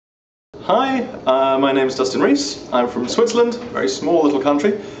Hi, my name is Dustin Rees. I'm from Switzerland, a very small little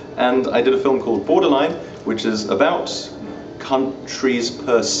country, and I did a film called Borderline, which is about countries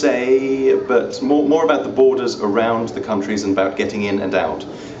per se, but more about the borders around the countries and about getting in and out.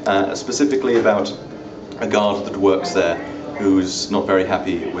 Specifically about a guard that works there who's not very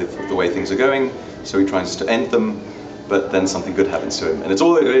happy with the way things are going, so he tries to end them, but then something good happens to him. And it's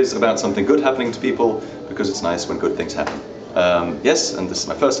all it is about something good happening to people, because it's nice when good things happen. Yes, and this is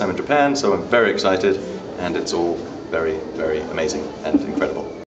my first time in Japan, so I'm very excited, and it's all very, very amazing and incredible.